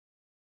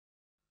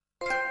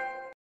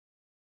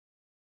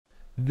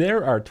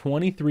There are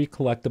 23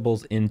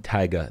 collectibles in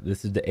Taiga.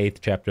 This is the 8th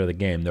chapter of the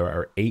game. There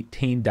are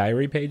 18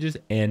 diary pages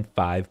and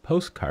 5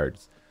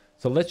 postcards.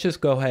 So let's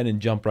just go ahead and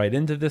jump right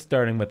into this,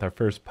 starting with our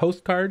first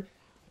postcard.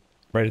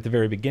 Right at the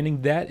very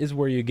beginning, that is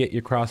where you get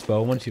your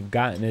crossbow. Once you've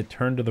gotten it,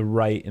 turn to the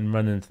right and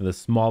run into the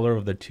smaller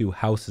of the 2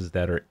 houses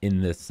that are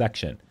in this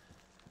section.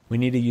 We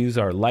need to use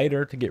our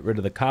lighter to get rid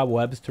of the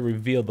cobwebs to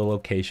reveal the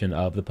location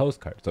of the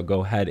postcard. So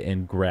go ahead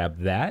and grab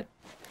that.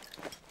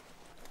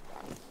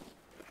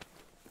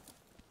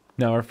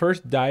 Now, our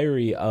first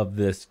diary of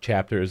this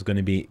chapter is going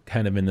to be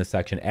kind of in this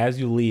section. As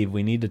you leave,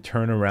 we need to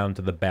turn around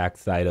to the back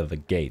side of the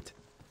gate.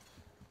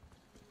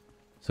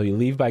 So you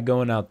leave by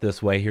going out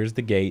this way. Here's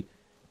the gate.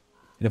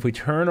 And if we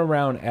turn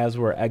around as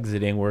we're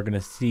exiting, we're going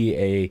to see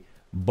a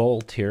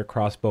bolt here,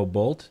 crossbow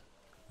bolt,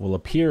 will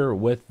appear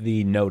with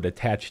the note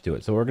attached to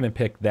it. So we're going to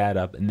pick that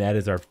up, and that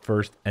is our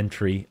first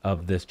entry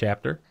of this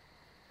chapter.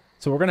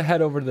 So we're going to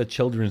head over to the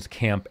children's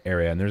camp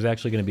area, and there's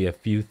actually going to be a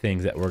few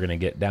things that we're going to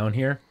get down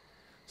here.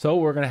 So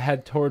we're going to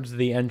head towards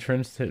the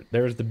entrance.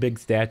 There's the big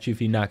statue.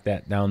 If you knock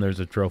that down, there's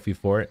a trophy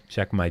for it.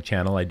 Check my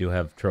channel. I do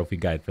have a trophy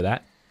guide for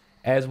that.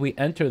 As we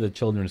enter the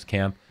children's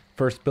camp,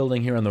 first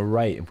building here on the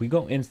right, if we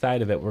go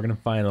inside of it, we're going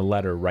to find a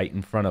letter right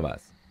in front of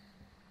us.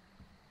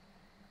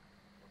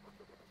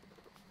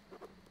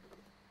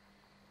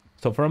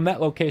 So from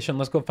that location,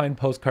 let's go find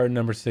postcard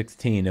number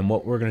 16. And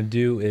what we're going to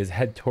do is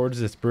head towards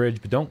this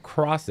bridge, but don't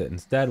cross it.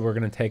 Instead, we're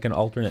going to take an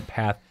alternate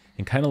path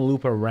and kind of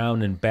loop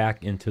around and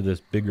back into this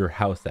bigger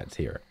house that's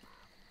here.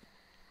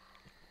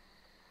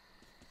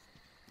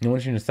 And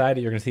once you're inside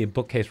it, you're going to see a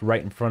bookcase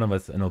right in front of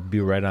us, and it'll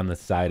be right on the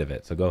side of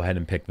it. So go ahead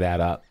and pick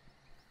that up.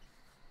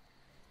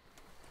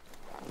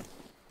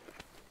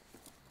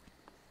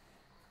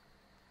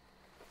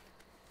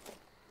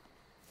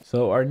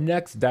 So our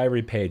next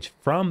diary page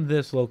from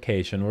this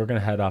location, we're going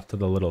to head off to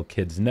the little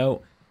kid's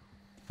note.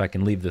 If I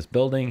can leave this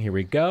building, here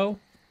we go.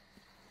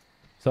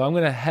 So I'm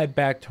going to head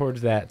back towards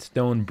that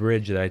stone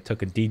bridge that I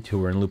took a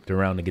detour and looped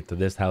around to get to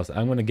this house.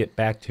 I'm going to get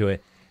back to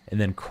it and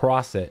then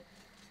cross it.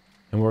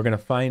 And we're going to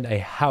find a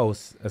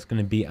house that's going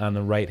to be on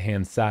the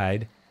right-hand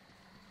side.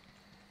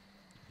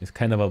 It's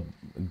kind of a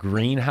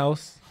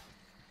greenhouse.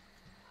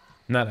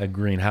 Not a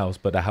greenhouse,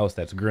 but a house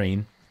that's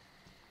green.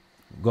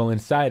 Go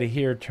inside of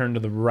here, turn to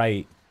the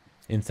right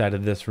inside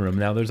of this room.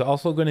 Now, there's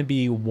also going to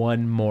be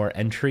one more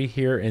entry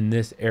here in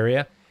this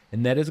area.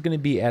 And that is going to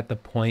be at the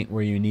point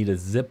where you need a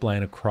zip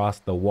line across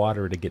the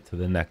water to get to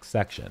the next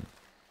section.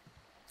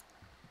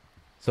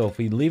 So if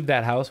we leave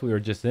that house we were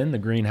just in, the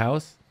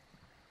greenhouse,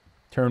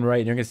 turn right,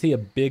 and you're going to see a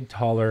big,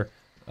 taller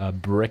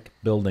brick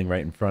building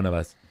right in front of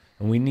us.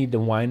 And we need to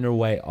wind our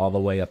way all the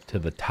way up to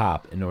the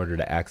top in order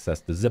to access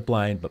the zip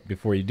line. But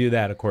before you do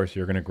that, of course,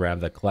 you're going to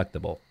grab the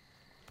collectible.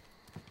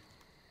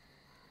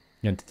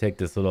 You're going to take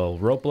this little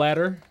rope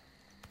ladder.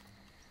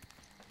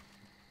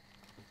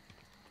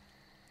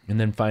 And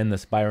then find the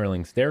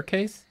spiraling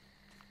staircase.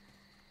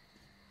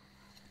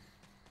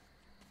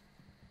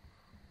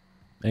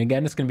 And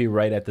again, it's going to be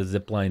right at the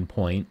zipline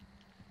point.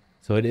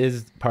 So it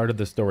is part of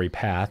the story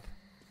path.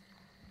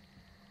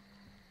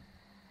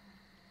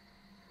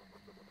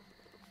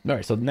 All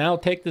right, so now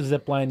take the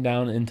zipline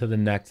down into the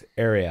next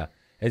area.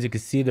 As you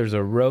can see, there's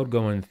a road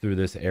going through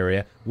this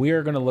area. We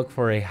are going to look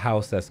for a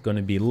house that's going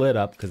to be lit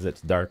up because it's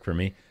dark for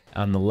me.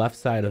 On the left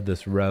side of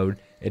this road,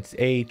 it's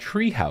a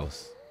tree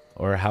house.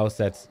 Or a house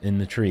that's in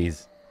the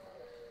trees.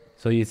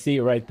 So you see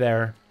it right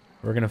there.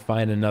 We're going to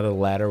find another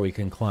ladder we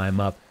can climb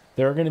up.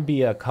 There are going to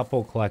be a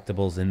couple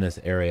collectibles in this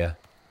area.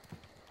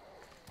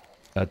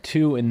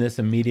 2 in this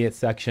immediate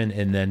section,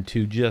 and then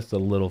 2 just a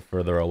little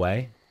further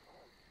away.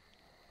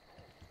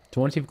 So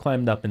once you've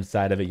climbed up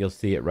inside of it, you'll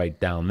see it right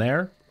down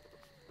there.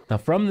 Now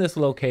from this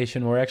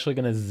location, we're actually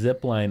going to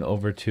zip line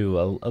over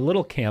to a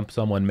little camp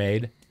someone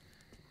made.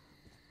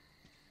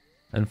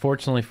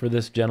 Unfortunately for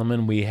this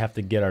gentleman, we have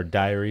to get our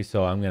diary,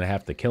 so I'm going to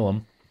have to kill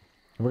him.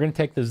 We're going to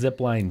take the zip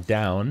line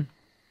down.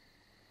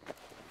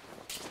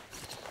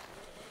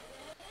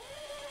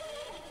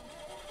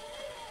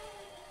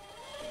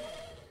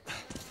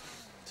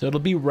 So it'll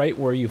be right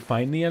where you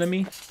find the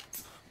enemy.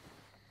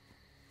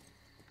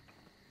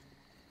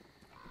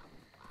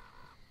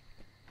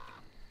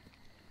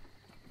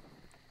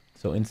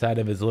 So inside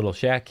of his little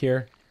shack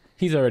here.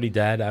 He's already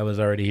dead. I was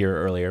already here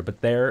earlier,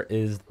 but there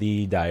is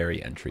the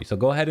diary entry. So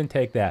go ahead and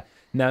take that.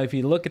 Now, if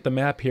you look at the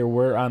map here,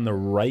 we're on the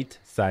right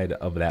side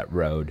of that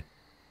road,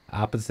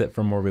 opposite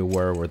from where we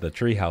were, where the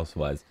treehouse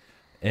was.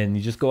 And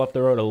you just go up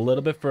the road a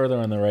little bit further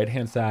on the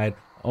right-hand side,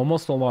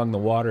 almost along the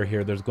water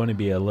here. There's going to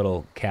be a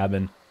little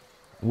cabin.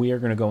 We are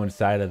going to go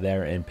inside of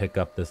there and pick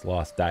up this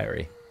lost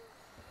diary.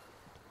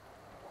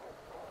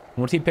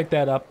 Once you pick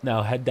that up,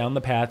 now head down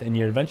the path, and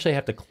you eventually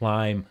have to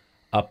climb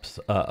up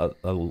a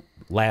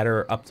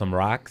ladder up some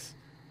rocks,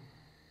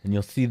 and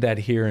you'll see that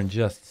here in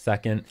just a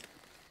second.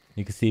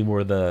 You can see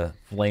where the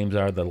flames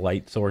are, the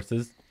light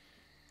sources.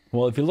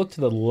 Well, if you look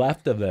to the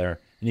left of there,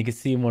 and you can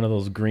see one of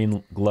those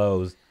green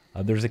glows,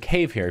 there's a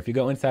cave here. If you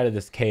go inside of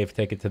this cave,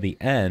 take it to the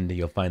end,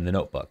 you'll find the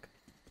notebook.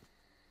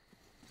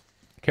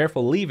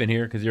 Careful leaving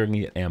here because you're gonna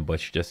get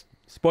ambushed. Just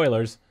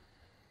spoilers.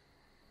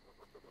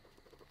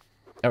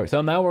 All right,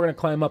 so now we're going to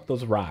climb up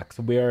those rocks.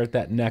 We are at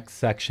that next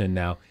section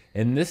now.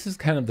 And this is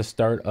kind of the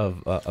start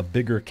of a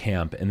bigger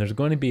camp. And there's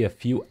going to be a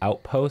few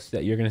outposts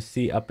that you're going to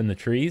see up in the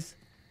trees.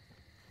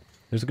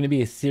 There's going to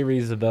be a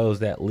series of those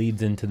that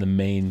leads into the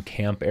main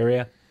camp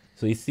area.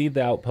 So you see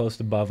the outpost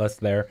above us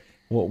there.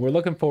 What we're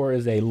looking for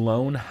is a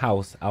lone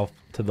house out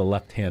to the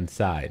left-hand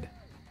side.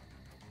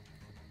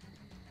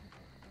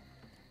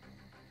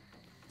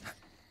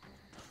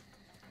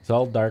 It's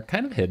all dark,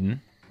 kind of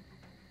hidden.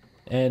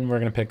 And we're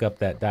going to pick up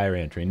that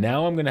diary entry.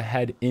 Now I'm going to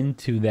head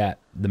into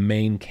the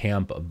main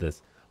camp of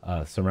this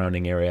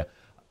surrounding area.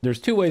 There's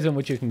two ways in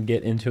which you can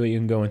get into it. You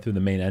can go in through the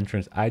main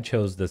entrance. I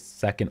chose the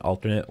second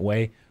alternate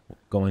way,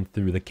 going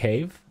through the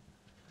cave.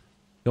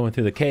 Going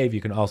through the cave, you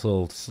can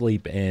also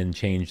sleep and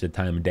change the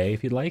time of day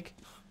if you'd like.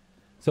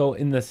 So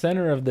in the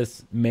center of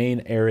this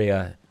main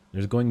area,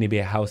 there's going to be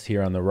a house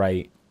here on the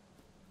right.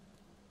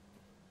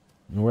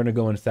 And we're going to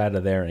go inside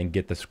of there and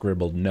get the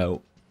scribbled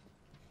note.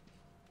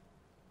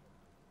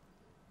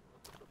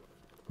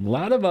 A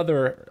lot of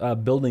other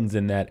buildings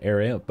in that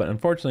area, but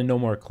unfortunately no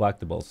more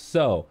collectibles.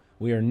 So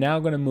we are now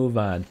going to move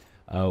on.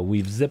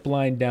 We've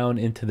ziplined down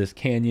into this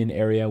canyon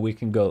area. We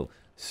can go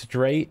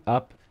straight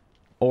up,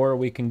 or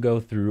we can go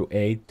through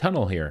a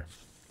tunnel here.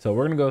 So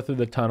we're going to go through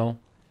the tunnel.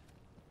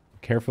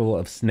 Careful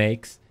of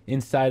snakes.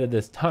 Inside of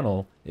this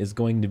tunnel is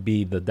going to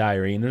be the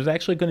diary, and there's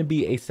actually going to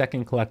be a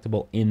second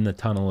collectible in the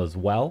tunnel as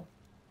well.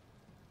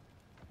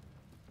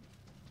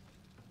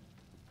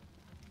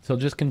 So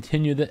just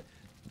continue the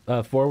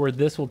forward.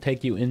 This will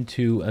take you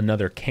into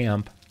another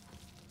camp.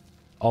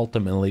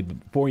 Ultimately,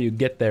 before you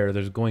get there,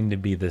 there's going to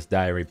be this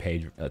diary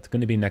page. It's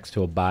going to be next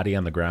to a body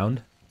on the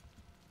ground.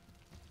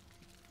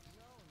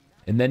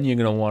 And then you're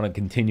going to want to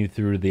continue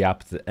through the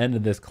opposite end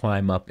of this,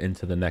 climb up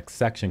into the next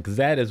section, because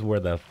that is where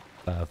the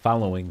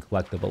following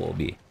collectible will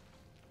be.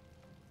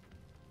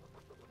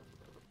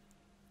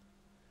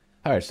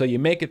 All right, so you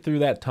make it through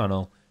that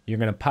tunnel. You're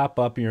going to pop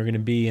up and you're going to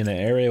be in an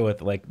area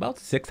with like about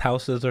 6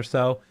 houses or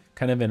so,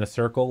 kind of in a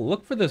circle.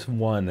 Look for this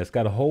one that's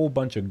got a whole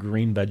bunch of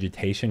green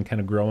vegetation kind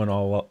of growing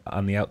all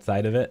on the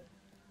outside of it.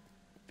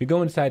 If you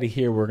go inside of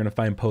here, we're going to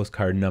find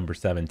postcard number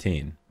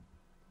 17.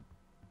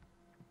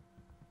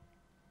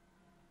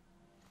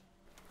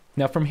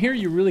 Now from here,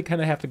 you really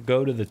kind of have to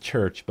go to the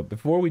church, but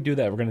before we do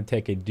that, we're going to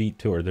take a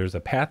detour. There's a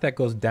path that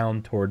goes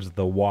down towards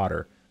the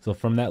water. So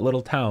from that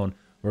little town,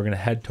 we're going to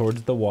head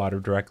towards the water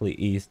directly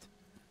east,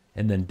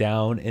 and then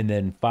down, and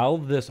then follow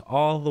this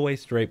all the way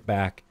straight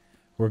back.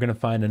 We're going to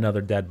find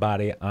another dead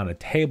body. On a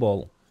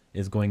table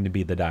is going to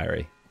be the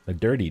diary, a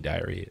dirty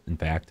diary, in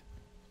fact.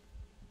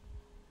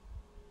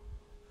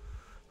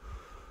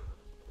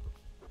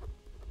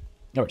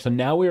 All right, so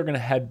now we are going to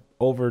head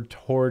over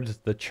towards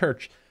the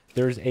church.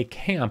 There's a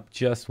camp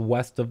just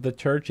west of the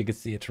church. You can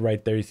see it's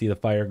right there. You see the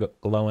fire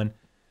glowing.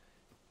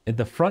 At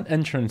the front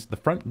entrance, the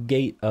front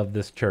gate of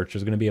this church,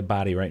 there's going to be a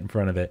body right in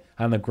front of it.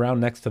 On the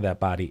ground next to that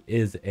body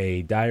is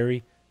a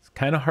diary. It's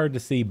kind of hard to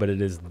see, but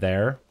it is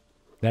there.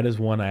 That is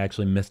one I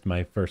actually missed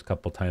my first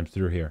couple times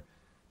through here.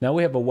 Now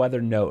we have a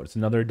weather note. It's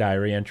another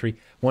diary entry.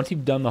 Once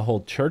you've done the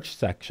whole church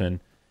section,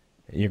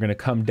 you're going to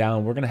come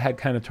down. We're going to head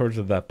kind of towards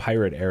the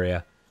pirate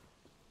area.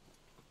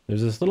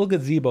 There's this little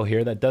gazebo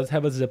here that does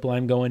have a zip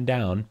line going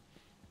down,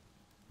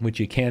 which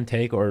you can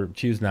take or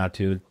choose not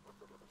to.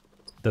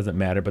 Doesn't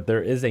matter, but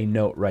there is a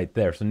note right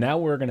there. So now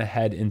we're going to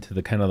head into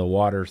the kind of the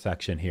water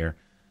section here.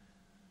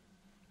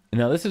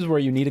 Now this is where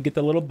you need to get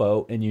the little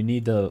boat, and you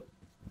need to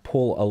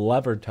pull a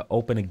lever to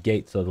open a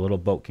gate so the little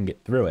boat can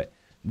get through it.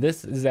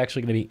 This is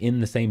actually going to be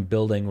in the same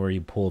building where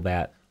you pull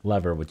that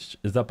lever, which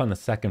is up on the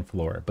 2nd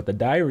floor. But the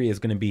diary is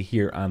going to be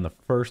here on the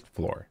 1st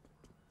floor.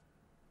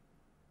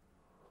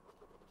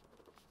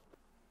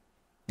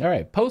 All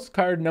right,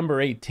 postcard number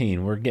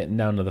 18. We're getting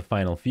down to the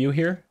final few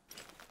here.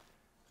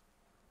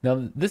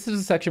 Now, this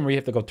is a section where you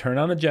have to go turn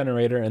on a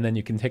generator, and then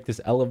you can take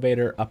this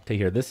elevator up to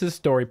here. This is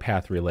story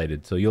path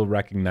related, so you'll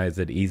recognize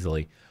it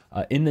easily.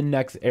 In the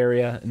next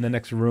area, in the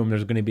next room,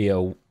 there's going to be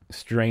a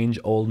strange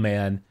old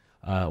man.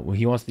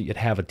 He wants to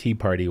have a tea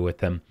party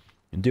with him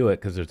and do it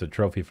because there's a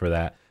trophy for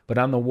that. But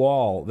on the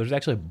wall, there's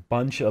actually a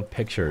bunch of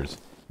pictures.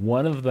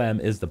 One of them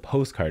is the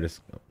postcard.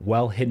 It's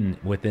well hidden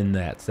within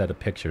that set of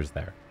pictures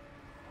there.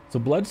 So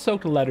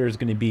blood-soaked letter is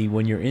going to be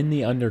when you're in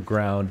the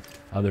underground.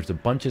 There's a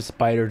bunch of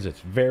spiders. It's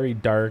very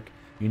dark.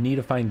 You need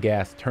to find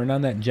gas. Turn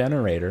on that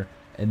generator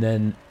and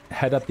then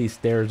head up these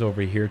stairs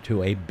over here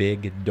to a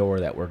big door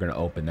that we're going to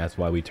open. That's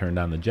why we turned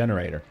on the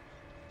generator.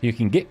 You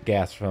can get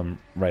gas from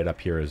right up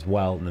here as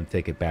well, and then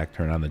take it back,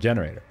 turn on the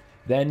generator.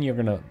 Then you're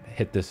going to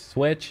hit this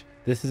switch.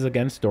 This is,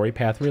 again, story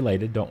path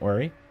related. Don't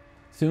worry.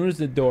 As soon as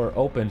the door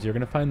opens, you're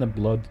going to find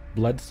the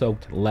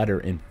blood-soaked letter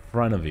in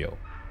front of you.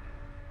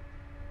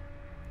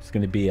 It's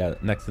going to be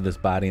next to this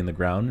body in the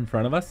ground in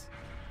front of us.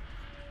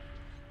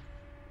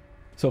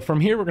 So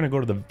from here, we're going to go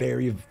to the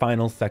very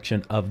final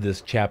section of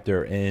this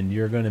chapter, and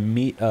you're going to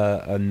meet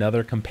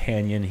another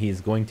companion.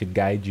 He's going to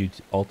guide you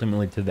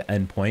ultimately to the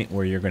end point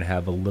where you're going to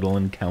have a little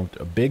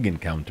encounter, a big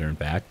encounter, in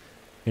fact.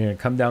 You're going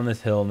to come down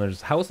this hill, and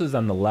there's houses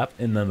on the left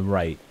and then the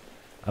right.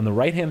 On the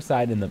right-hand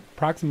side,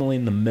 approximately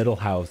in the middle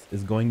house,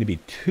 is going to be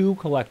 2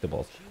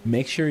 collectibles.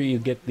 Make sure you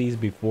get these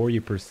before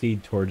you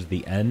proceed towards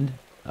the end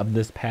of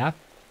this path.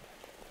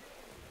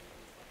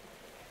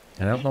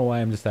 And I don't know why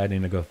I'm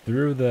deciding to go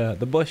through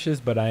the bushes,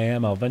 but I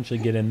am. I'll eventually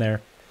get in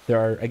there. There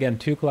are, again,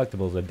 2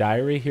 collectibles. A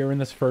diary here in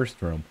this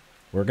first room.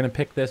 We're going to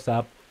pick this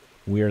up.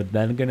 We're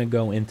then going to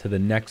go into the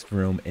next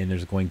room, and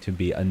there's going to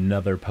be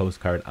another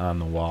postcard on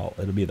the wall.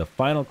 It'll be the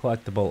final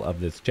collectible of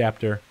this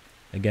chapter.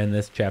 Again,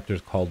 this chapter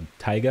is called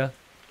Taiga.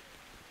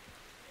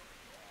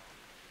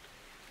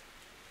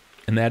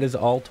 And that is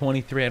all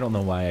 23. I don't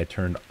know why I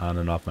turned on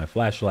and off my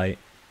flashlight.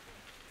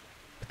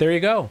 But there you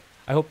go.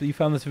 I hope that you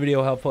found this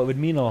video helpful. It would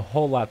mean a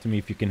whole lot to me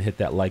if you can hit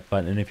that like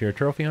button. And if you're a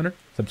trophy hunter,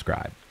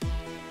 subscribe.